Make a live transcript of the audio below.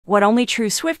What only true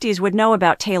Swifties would know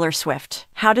about Taylor Swift.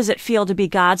 How does it feel to be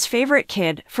God's favorite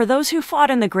kid? For those who fought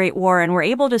in the Great War and were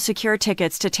able to secure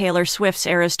tickets to Taylor Swift's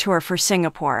Eras Tour for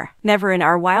Singapore, never in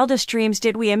our wildest dreams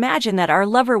did we imagine that our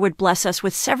lover would bless us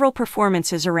with several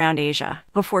performances around Asia.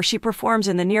 Before she performs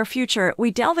in the near future,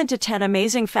 we delve into 10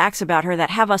 amazing facts about her that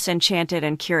have us enchanted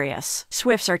and curious.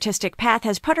 Swift's artistic path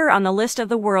has put her on the list of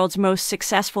the world's most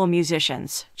successful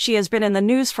musicians. She has been in the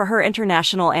news for her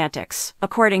international antics.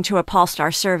 According to a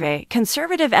Pollstar survey,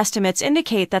 conservative estimates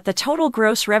indicate that the total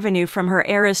gross revenue from her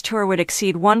Eras Tour would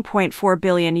exceed $1.4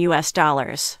 billion.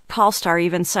 Pollstar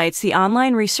even cites the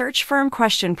online research firm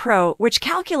Question Pro, which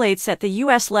calculates that the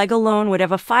U.S. leg alone would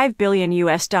have a $5 billion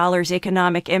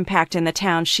economic impact in the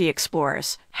towns she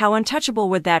explores. How untouchable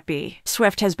would that be?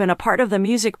 Swift has been a part of the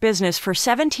music business for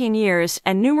 17 years,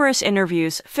 and numerous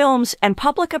interviews, films, and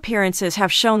public appearances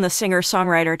have shown the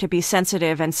singer-songwriter to be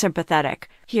sensitive and sympathetic.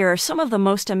 Here are some of the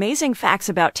most amazing facts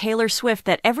about Taylor Swift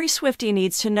that every Swiftie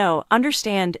needs to know,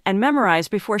 understand, and memorize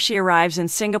before she arrives in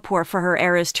Singapore for her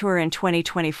Eras Tour in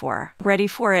 2024. Ready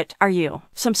for it, are you?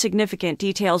 Some significant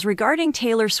details regarding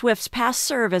Taylor Swift's past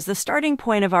serve as the starting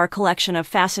point of our collection of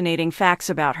fascinating facts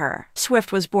about her.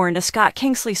 Swift was born to Scott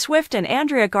Kingsley Swift and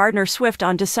Andrea Gardner Swift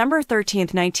on December 13,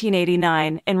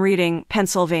 1989, in Reading,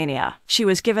 Pennsylvania. She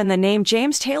was given the name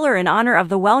James Taylor in honor of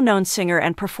the well-known singer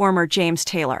and performer James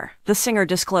Taylor. The singer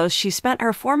disclosed she spent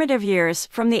her formative years,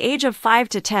 from the age of 5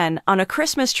 to 10, on a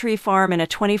Christmas tree farm in a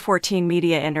 2014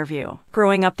 media interview.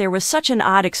 Growing up there was such an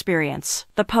odd experience.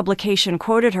 The publication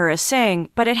quoted her as saying,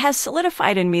 "But it has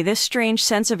solidified in me this strange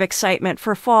sense of excitement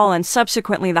for fall and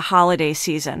subsequently the holiday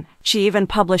season." She even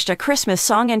published a Christmas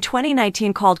song in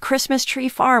 2019 called Christmas Tree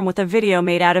Farm with a video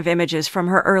made out of images from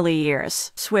her early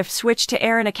years. Swift switched to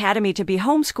Erin Academy to be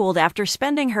homeschooled after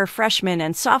spending her freshman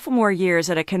and sophomore years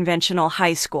at a conventional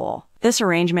high school. This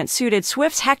arrangement suited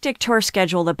Swift's hectic tour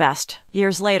schedule the best.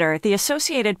 Years later, the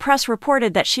Associated Press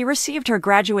reported that she received her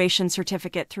graduation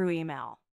certificate through email.